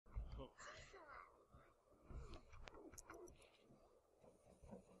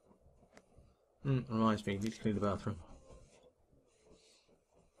Reminds me, need to clean the bathroom.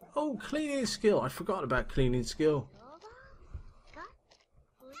 Oh, cleaning skill. I forgot about cleaning skill.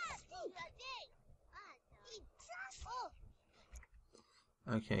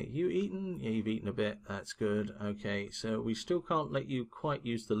 Okay, you eaten? Yeah, you've eaten a bit. That's good. Okay, so we still can't let you quite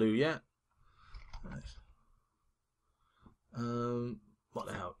use the loo yet. What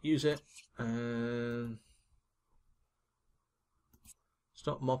the hell? Use it and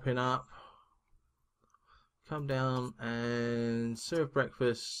stop mopping up. Come down and serve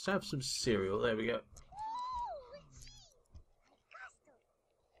breakfast. Have some cereal. There we go.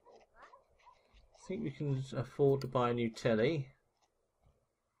 I think we can afford to buy a new telly.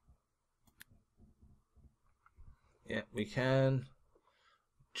 Yeah, we can.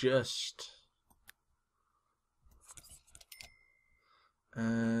 Just.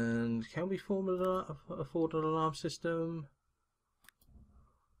 And can we afford an alarm system?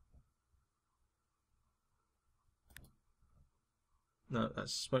 No,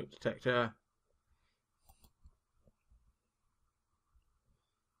 that's a smoke detector.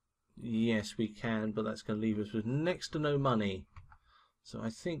 Yes, we can, but that's going to leave us with next to no money. So I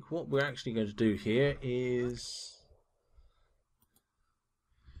think what we're actually going to do here is...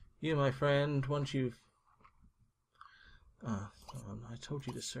 You, my friend, once you've... Oh, I told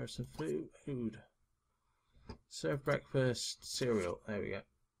you to serve some food. Serve breakfast, cereal. There we go.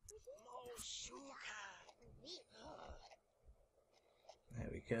 There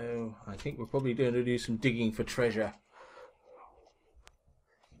we go. I think we're probably going to do some digging for treasure.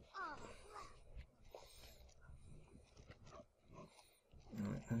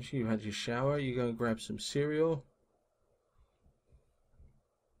 Right, once you've had your shower, you go and grab some cereal.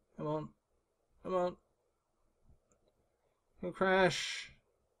 Come on. Come on. Don't crash.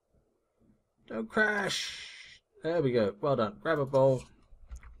 Don't crash. There we go. Well done. Grab a bowl.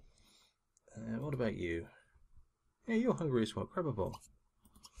 What about you? Yeah, you're hungry as well. Grab a bowl.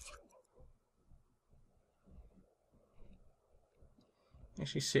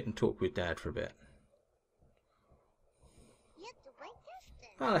 Actually sit and talk with Dad for a bit.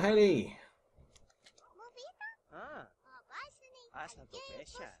 Hello, Haley.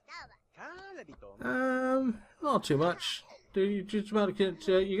 Not too much. You're going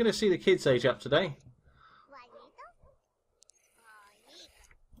to see the kids age up today.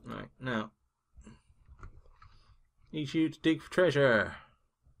 Right, now. Need you to dig for treasure.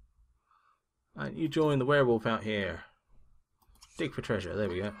 Right, you join the werewolf out here. Dig for treasure. There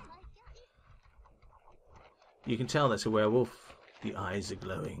we go. You can tell that's a werewolf. The eyes are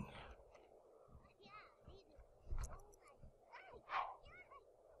glowing.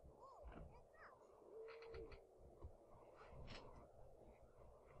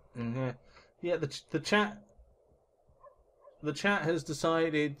 Yeah, the chat has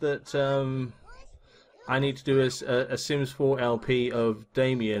decided that I need to do a Sims 4 LP of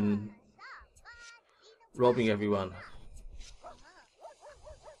Damien robbing everyone.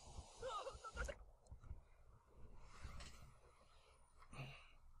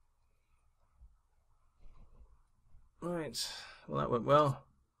 Right, well that went well.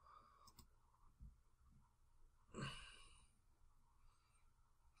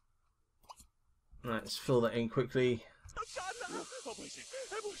 Right, let's fill that in quickly.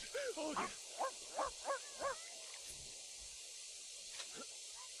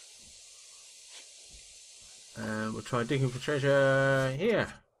 And we'll try digging for treasure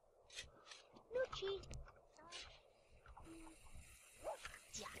here.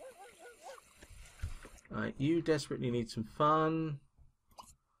 Right, you desperately need some fun.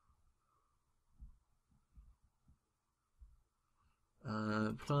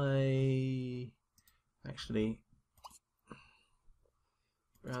 Play. Actually,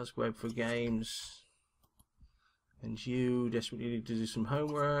 browse web for games. And you desperately need to do some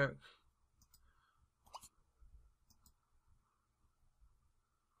homework.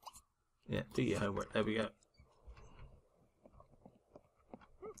 Yeah, do your homework. There we go.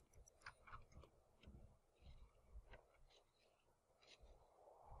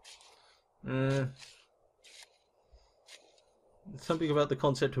 Something about the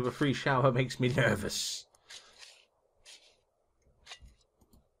concept of a free shower makes me nervous.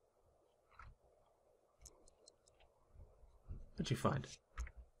 What'd you find?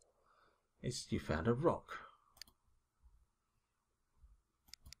 You found a rock.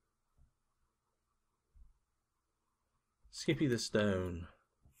 Skippy the Stone.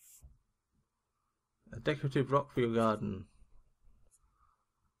 A decorative rock for your garden.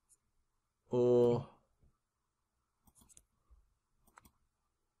 Or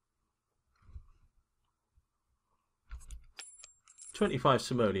 25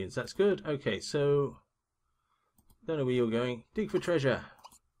 simoleons. That's good. Okay, so don't know where you're going. Dig for treasure.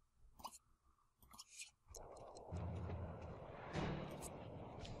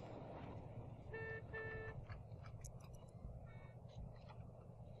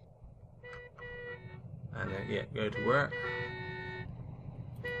 And then, yeah, go to work.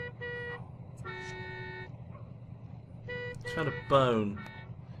 Found a bone.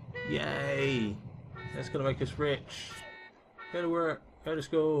 Yay! That's gonna make us rich. Go to work. Go to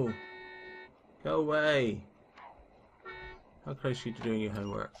school. Go away. How close are you to doing your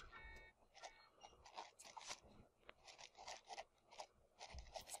homework?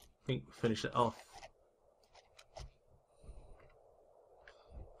 I think we'll finish it off.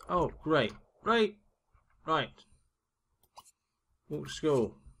 Oh, great. Right. Right. Walk to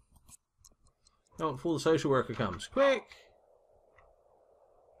school. Oh, before the social worker comes. Quick!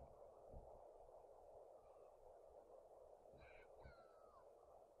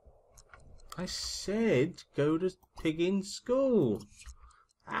 I said go to Piggin School.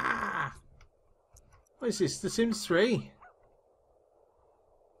 Ah! What is this? The Sims 3?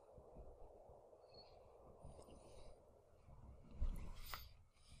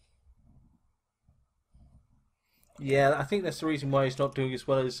 Yeah, I think that's the reason why he's not doing as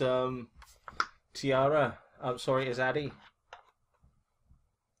well as Tiara. I'm sorry, as Addy.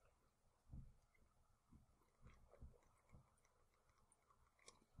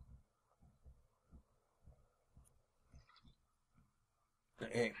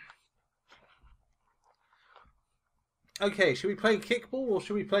 Okay, should we play kickball or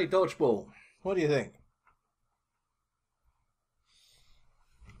should we play dodgeball? What do you think?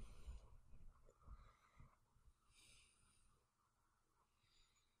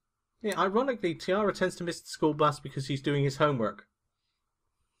 Yeah, ironically, Tiara tends to miss the school bus because he's doing his homework.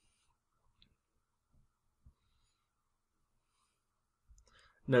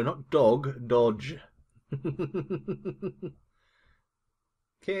 No, not dog, dodge.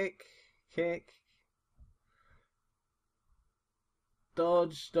 Kick, kick.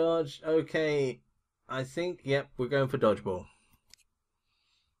 Dodge, dodge. Okay, I think, yep, we're going for dodgeball.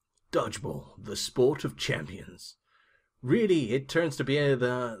 Dodgeball, the sport of champions. Really, it turns to be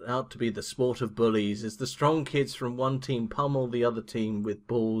out to be the sport of bullies, as the strong kids from one team pummel the other team with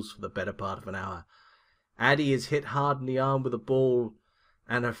balls for the better part of an hour. Addie is hit hard in the arm with a ball,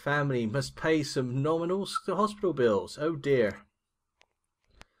 and her family must pay some nominal hospital bills. Oh dear.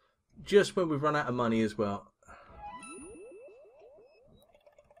 Just when we've run out of money as well.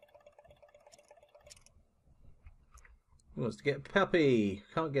 He wants to get a puppy.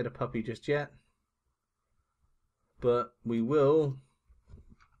 Can't get a puppy just yet. But we will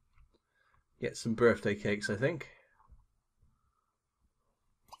get some birthday cakes, I think.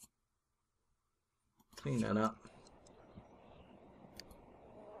 Clean that up.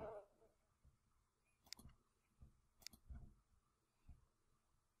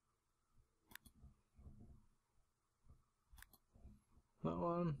 That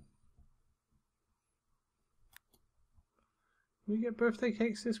one. Can we get birthday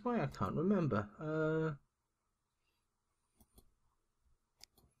cakes this way? I can't remember.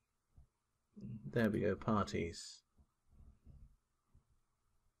 There we go, parties.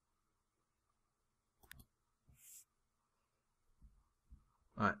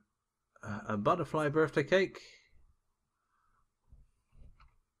 Right, a butterfly birthday cake.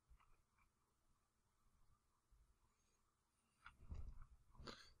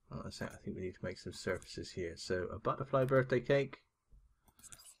 Oh, I think we need to make some surfaces here. So a butterfly birthday cake,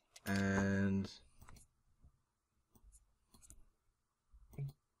 and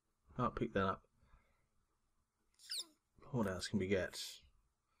I'll pick that up. What else can we get?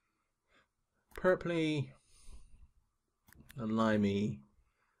 Purpley, a limey,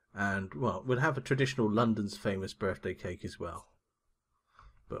 and well, we'll have a traditional London's famous birthday cake as well.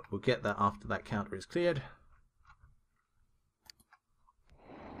 But we'll get that after that counter is cleared.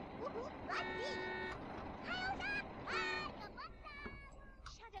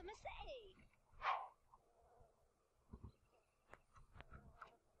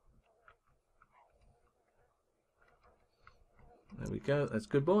 There we go, that's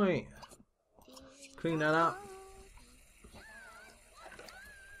good boy. Clean that up.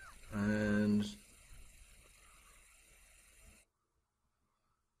 And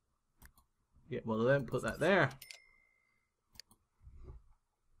get one of them, put that there.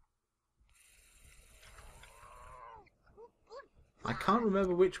 I can't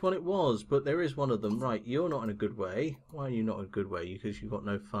remember which one it was, but there is one of them. Right, you're not in a good way. Why are you not in a good way? Because you've got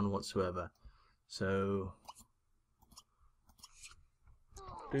no fun whatsoever. So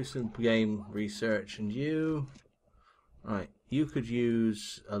do some game research, and you, right, you could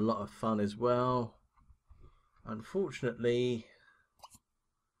use a lot of fun as well. Unfortunately,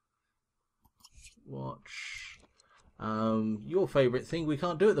 watch your favourite thing we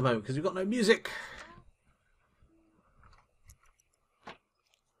can't do at the moment because we've got no music.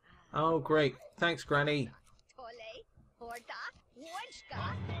 Oh, great. Thanks, Granny.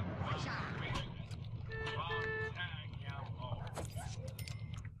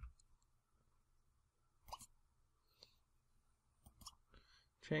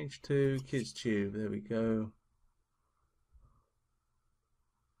 Change to Kids Tube. There we go.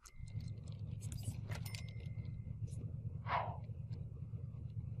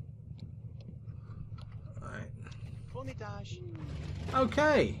 Right.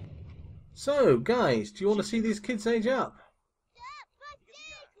 Okay. So, guys, do you want to see these kids age up?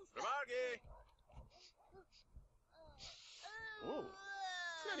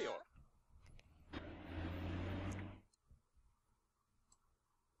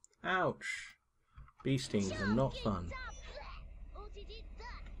 Ouch. Bee stings are not fun.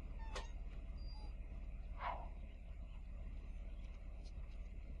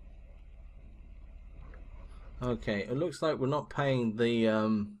 Okay, it looks like we're not paying the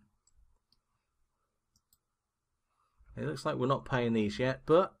it looks like we're not paying these yet,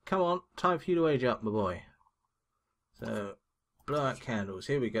 but come on, time for you to age up, my boy. So, blow out candles.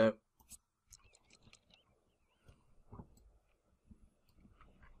 Here we go.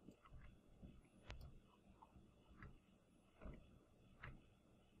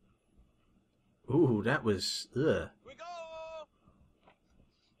 Ooh, that was ugh. We go.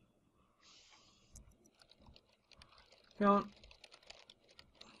 Come on.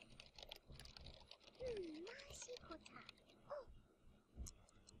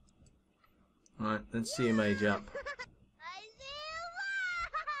 Right, let's see him age up.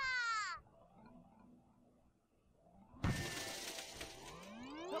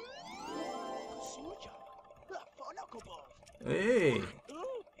 Hey!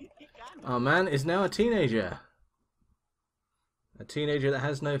 Our man is now a teenager. A teenager that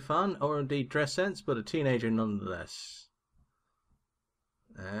has no fun, or indeed dress sense, but a teenager nonetheless.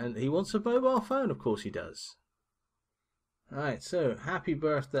 And he wants a mobile phone, of course he does. Alright, so, happy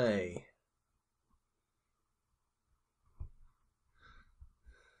birthday.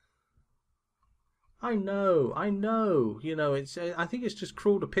 I know. You know, it's. I think it's just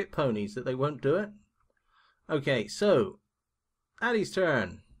cruel to pit ponies that they won't do it. Okay, so, Addie's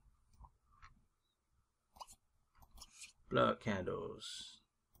turn. Blow out candles.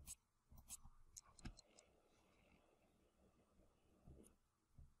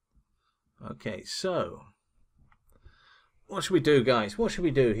 Okay, so, what should we do, guys? What should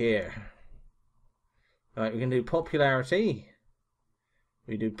we do here? Alright, we're going to do popularity.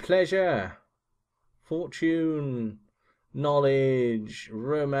 We do pleasure, fortune, knowledge,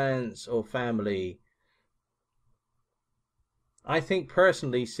 romance, or family. I think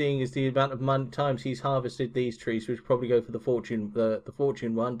personally, seeing as the amount of times he's harvested these trees, we should probably go for the fortune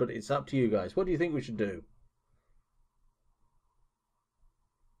one. But it's up to you guys. What do you think we should do?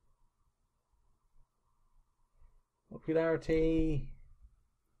 Popularity.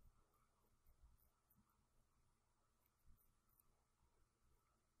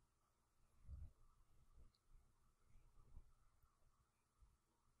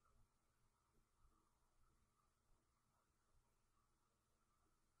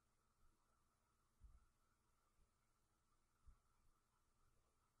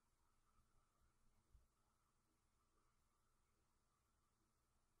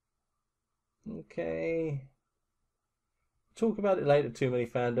 Okay. Talk about it later, too many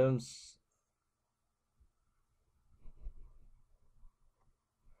fandoms.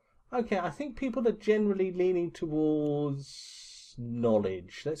 Okay, I think people are generally leaning towards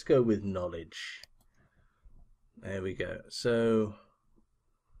knowledge. Let's go with knowledge. There we go. So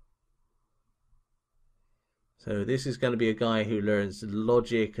this is going to be a guy who learns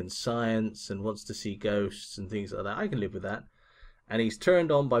logic and science and wants to see ghosts and things like that. I can live with that. And he's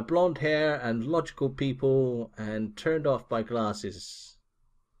turned on by blonde hair and logical people and turned off by glasses.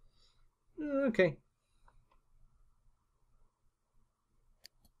 Okay.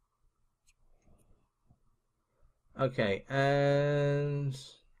 Okay, and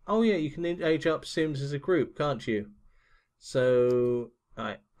oh yeah, you can age up Sims as a group, can't you? So,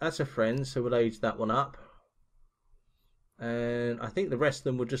 alright, that's a friend, so we'll age that one up. And I think the rest of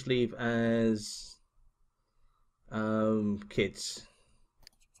them we'll just leave as kids.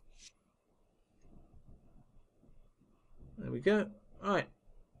 There we go. Alright.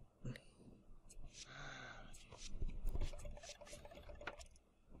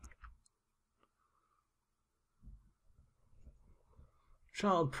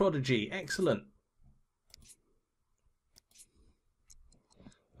 Child prodigy, excellent.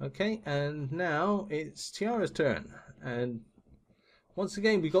 Okay, and now it's Tiara's turn. And once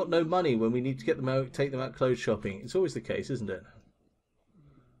again, we got no money when we need to get them out, take them out clothes shopping. It's always the case, isn't it?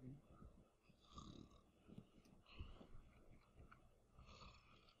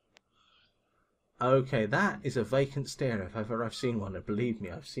 Okay, that is a vacant stare if ever I've seen one. And believe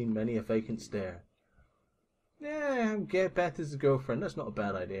me, I've seen many a vacant stare. Yeah, get Beth as a girlfriend. That's not a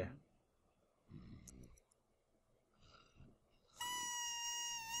bad idea.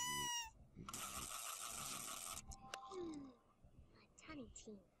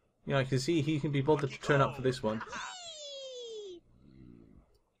 Yeah, I can see he can be bothered to turn up for this one.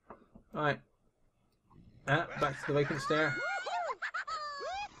 Alright. Back to the vacant stare.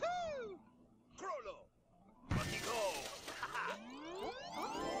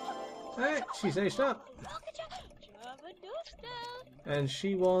 Alright, she's aged up. And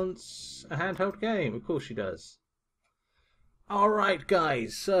she wants a handheld game. Of course she does. Alright,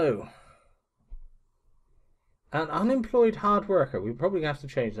 guys, so an unemployed hard worker. We probably have to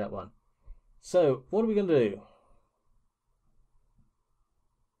change that one. So, what are we going to do?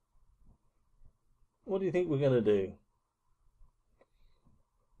 What do you think we're going to do?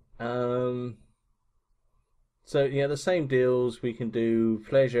 So, yeah, the same deals. We can do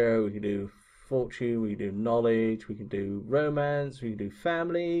pleasure, we can do fortune, we can do knowledge, we can do romance, we can do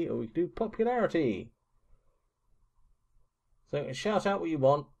family, or we can do popularity. So, shout out what you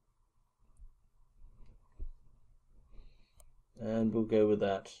want. And we'll go with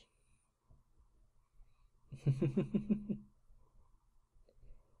that.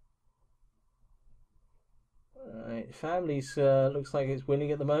 Alright, families looks like it's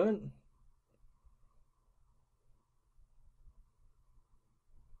winning at the moment.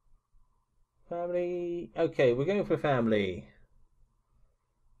 Family. Okay, we're going for family.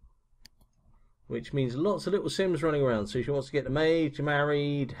 Which means lots of little Sims running around. So she wants to get them aged,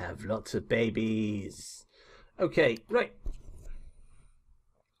 married, have lots of babies. Okay, right.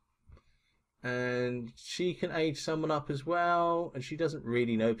 And she can age someone up as well. And she doesn't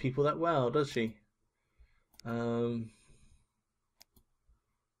really know people that well, does she?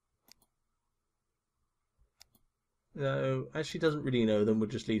 No, as she doesn't really know them, we'll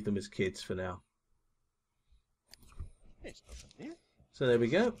just leave them as kids for now. So there we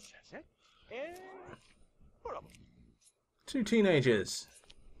go. Two teenagers.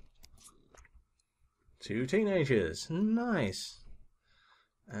 Two teenagers. Nice.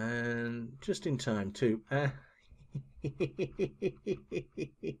 And just in time too.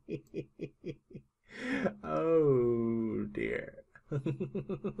 Oh dear.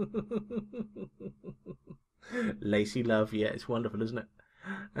 Lacy love, yeah, it's wonderful, isn't it?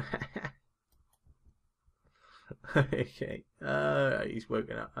 Okay. He's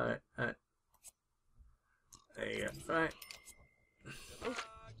woken up. Alright. There you go. Right.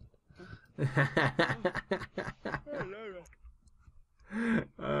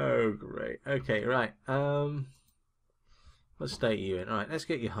 Oh great. Okay, right. What state are you in? Alright, let's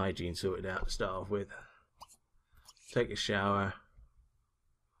get your hygiene sorted out to start off with. Take a shower.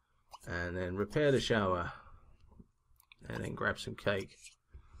 And then repair the shower. And then grab some cake.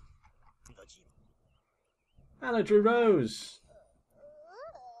 Hello, Drew Rose.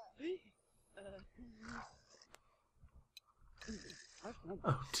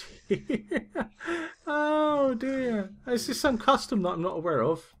 Oh dear. Oh dear. Is this some custom that I'm not aware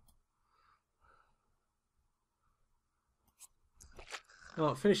of?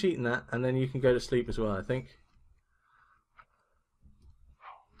 Oh, finish eating that and then you can go to sleep as well, I think.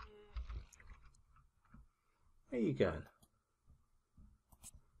 Where are you going?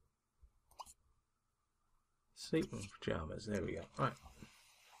 Sleep in pajamas. There we go. Right.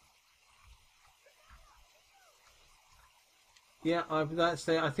 Yeah, that's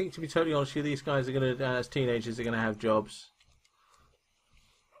the. I think to be totally honest with you, these guys are going to, as teenagers, are going to have jobs.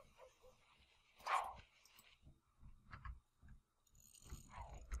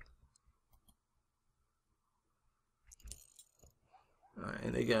 Alright,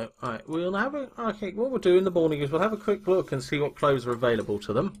 here they go. Alright, we'll have a. Okay, what we'll do in the morning is we'll have a quick look and see what clothes are available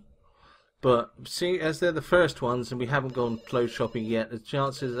to them. But see, as they're the first ones and we haven't gone clothes shopping yet, the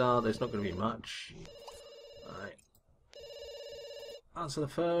chances are there's not going to be much. Alright. Answer the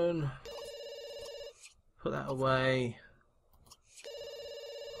phone. Put that away.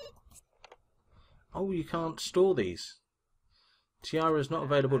 Oh, you can't store these. Tiara's not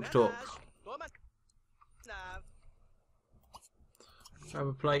available to talk. Grab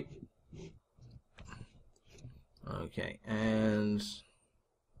a plate. Okay, and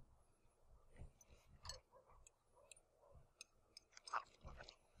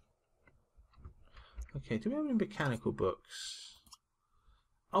Okay, do we have any mechanical books?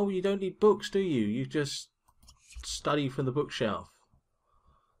 Oh, you don't need books, do you? You just study from the bookshelf.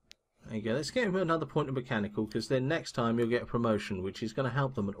 There you go. Let's get him another point of mechanical, because then next time you'll get a promotion, which is going to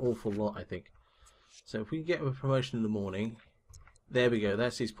help them an awful lot, I think. So if we can get him a promotion in the morning, there we go.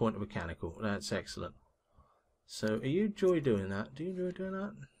 That's his point of mechanical. That's excellent. So, are you enjoy doing that? Do you enjoy doing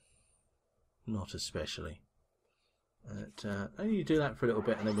that? Not especially. But, only you do that for a little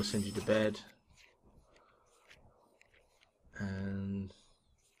bit, and then we'll send you to bed. And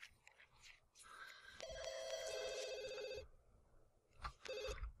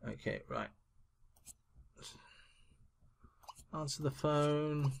okay, right. Answer the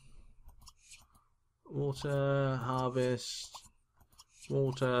phone. Water harvest.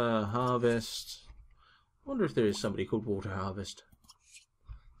 Water harvest. I wonder if there is somebody called Water Harvest.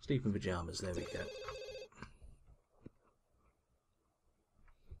 Sleep in pajamas. There we go.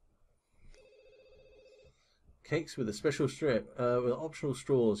 Cakes with a special strip, with optional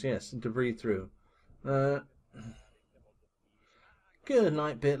straws, yes, and to breathe through. Good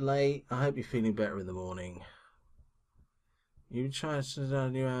night, bit late. I hope you're feeling better in the morning. You try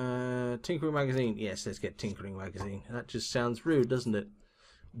to Tinkering Magazine. Yes, let's get Tinkering Magazine. That just sounds rude, doesn't it?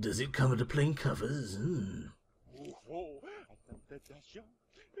 Does it come into plain covers?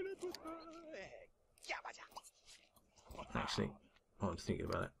 Actually, I'm thinking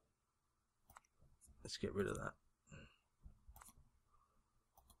about it. Let's get rid of that.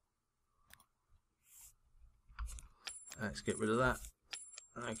 Let's get rid of that.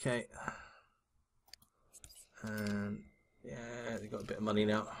 Okay. And yeah, they've got a bit of money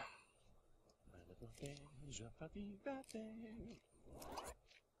now.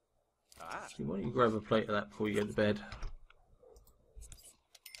 So why don't you grab a plate of that before you go to bed?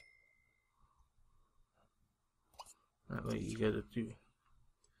 That way you go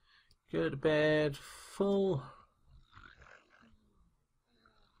to bed full.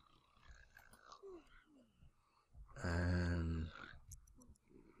 And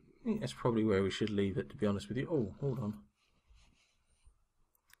I think that's probably where we should leave it, to be honest with you. Oh, hold on.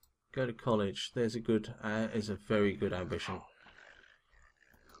 Go to college. There's a good, is a very good ambition.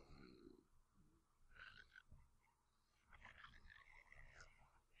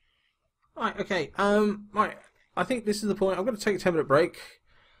 Right, okay. Right. I think this is the point. I'm going to take a 10-minute break,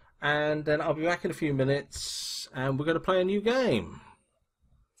 and then I'll be back in a few minutes, and we're going to play a new game.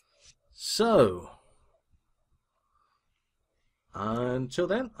 So, until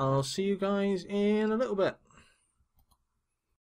then, I'll see you guys in a little bit.